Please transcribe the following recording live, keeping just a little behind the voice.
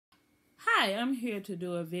Hi, I'm here to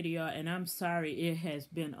do a video and I'm sorry it has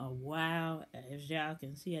been a while. As y'all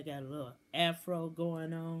can see, I got a little afro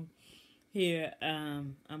going on here.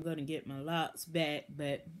 I'm going to get my locks back,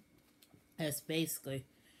 but that's basically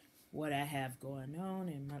what I have going on.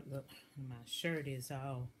 And my shirt is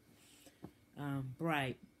all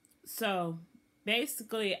bright. So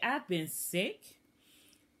basically, I've been sick.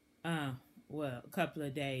 Well, a couple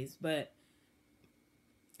of days, but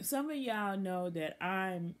some of y'all know that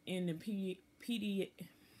I'm in the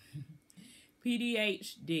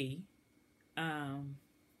PDHD. Um,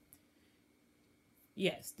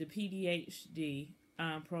 yes, the PDHD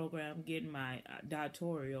program, getting my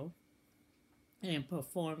doctoral in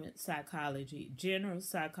performance psychology, general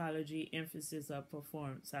psychology, emphasis of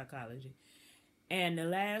performance psychology. And the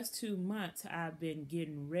last 2 months, I've been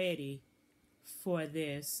getting ready for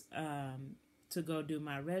this to go do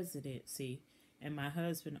my residency. And my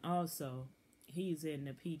husband also, he's in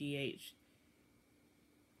the PDH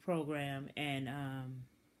program, and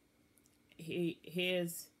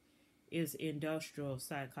his is industrial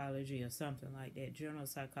psychology or something like that, general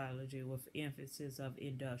psychology with emphasis of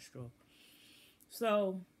industrial.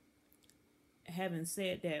 So, having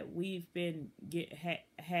said that, we've been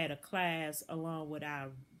had a class along with our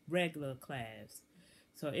regular class.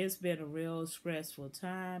 So it's been a real stressful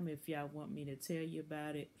time. If y'all want me to tell you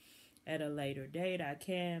about it at a later date, I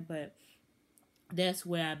can, but that's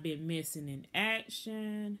where I've been missing in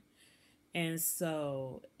action. And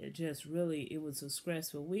so it was a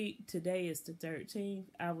stressful week. Today is the 13th.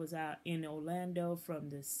 I was out in Orlando from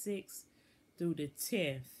the 6th through the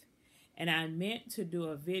 10th. And I meant to do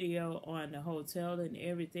a video on the hotel and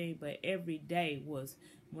everything, but every day was,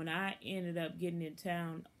 when I ended up getting in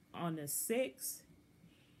town on the 6th,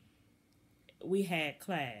 we had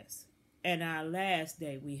class. And our last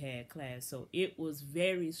day we had class. So it was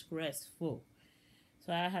very stressful.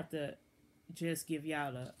 So I have to just give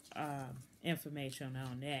y'all the information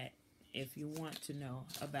on that if you want to know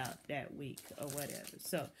about that week or whatever.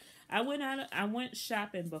 So I went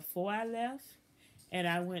shopping before I left, and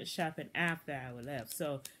I went shopping after I left.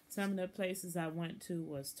 So some of the places I went to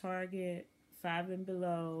was Target, Five and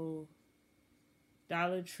Below,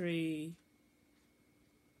 Dollar Tree,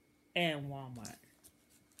 and Walmart.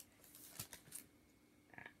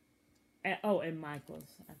 And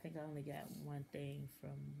Michael's. I think I only got one thing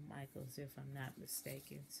from Michael's, if I'm not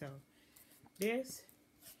mistaken. So this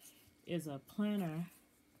is a planner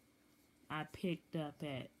I picked up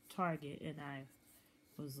at Target, and I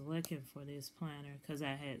was looking for this planner because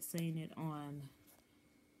I had seen it on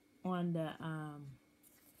the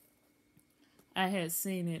I had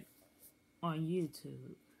seen it on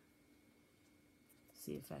YouTube.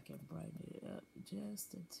 See if I can brighten it up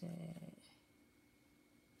just a tad.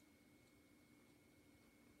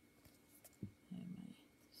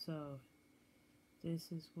 So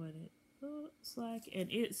this is what it looks like,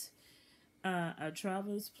 and it's a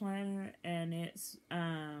traveler's planner, and it's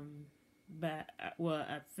I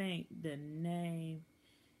think the name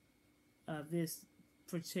of this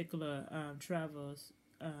particular traveler's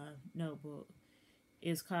notebook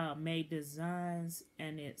is called May Designs,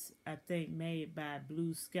 and it's, I think, made by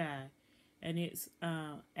Blue Sky, and it's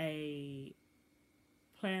a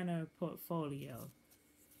planner portfolio.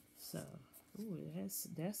 So, ooh,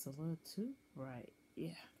 that's a little too bright, yeah.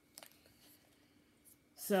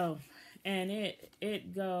 So, and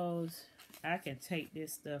it goes. I can take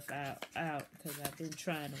this stuff out because I've been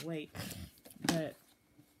trying to wait, but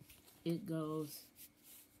it goes.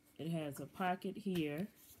 It has a pocket here.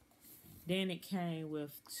 Then it came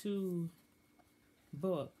with 2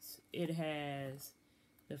 books. It has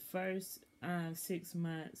the first 6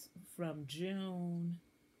 months from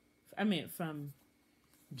from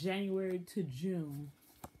January to June.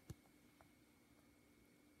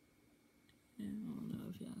 I don't know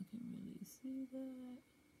if y'all can really see that.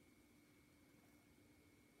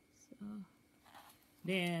 So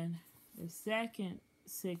then the second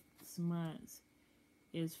 6 months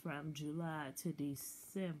is from July to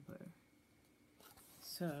December.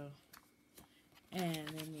 So,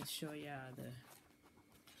 and let me show y'all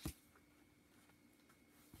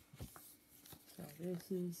so this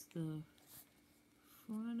is the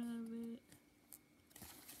front of it,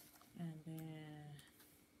 and then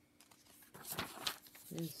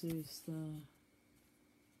this is the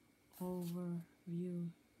overview,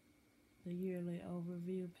 the yearly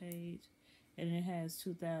overview page, and it has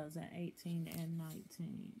 2018 and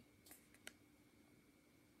 19.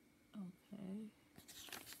 Okay.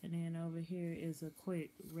 And then over here is a quick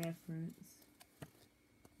reference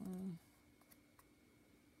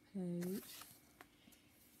page.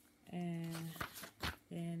 And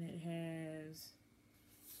then it has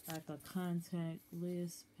like a contact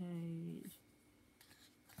list page.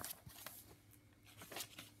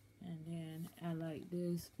 And then I like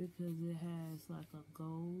this because it has like a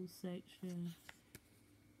goals section.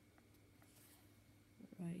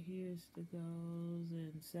 Right here's the goals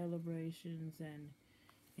and celebrations and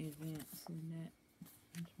events and that.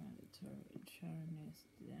 I'm trying to turn this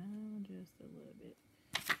down just a little bit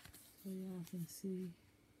so y'all can see.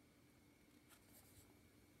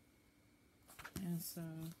 And so,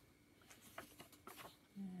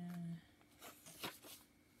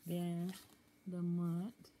 then the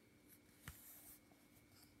month.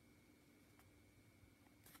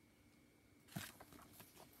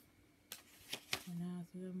 And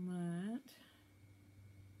after the month,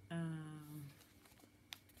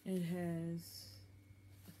 it has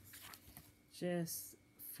just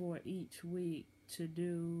for each week to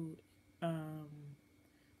do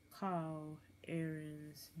call,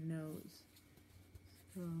 errands, notes.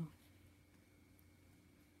 So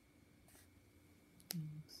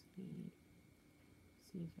let's see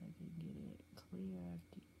if I can get it clear. I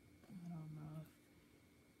don't know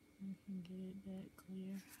if I can get it that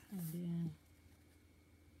clear. And then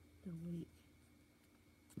the week.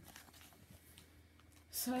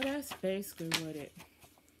 So that's basically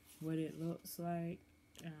what it looks like.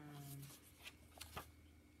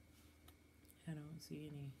 I don't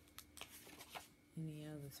see any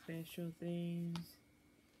other special things.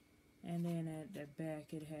 And then at the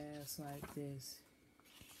back it has like this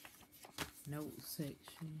note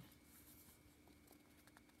section.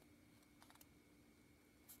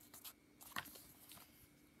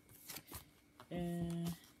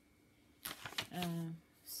 And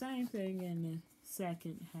same thing in the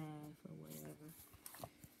second half or whatever.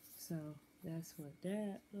 So that's what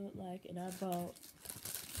that looked like. And I bought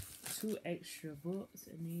 2 extra books,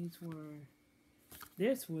 and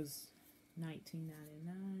this was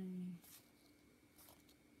 $19.99.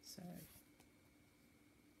 Sorry.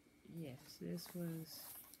 Yes, this was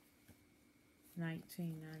 $19.99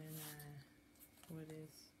 for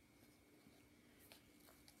this.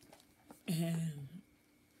 And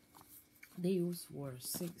these were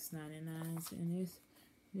 $6.99, and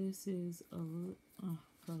this is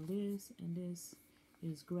for list, and this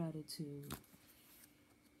is gratitude.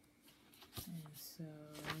 And so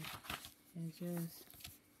it just,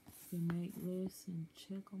 you can make lists and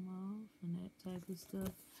check them off and that type of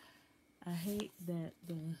stuff. I hate that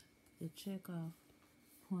the checkoff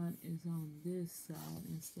point is on this side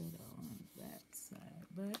instead of on that side,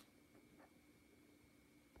 but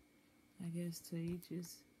I guess to each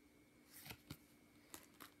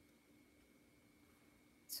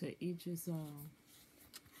his own.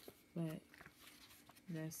 But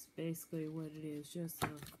that's basically what it is, just a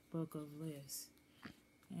book of lists.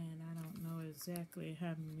 And I don't know exactly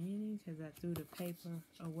how many because I threw the paper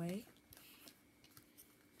away.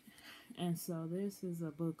 And so this is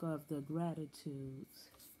a book of the gratitudes.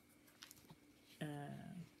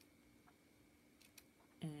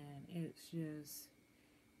 And it's just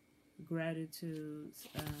gratitudes.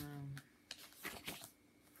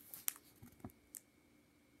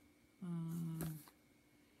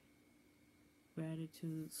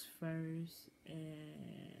 Gratitudes first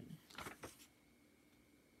and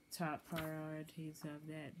top priorities of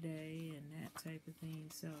that day and that type of thing.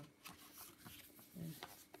 So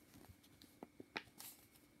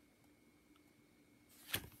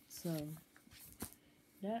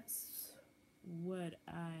that's what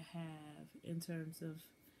I have in terms of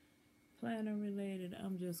planner related.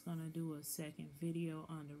 I'm just gonna do a second video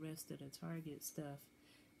on the rest of the Target stuff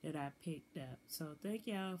that I picked up. So thank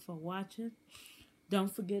y'all for watching.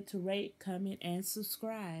 Don't forget to rate, comment, and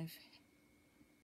subscribe.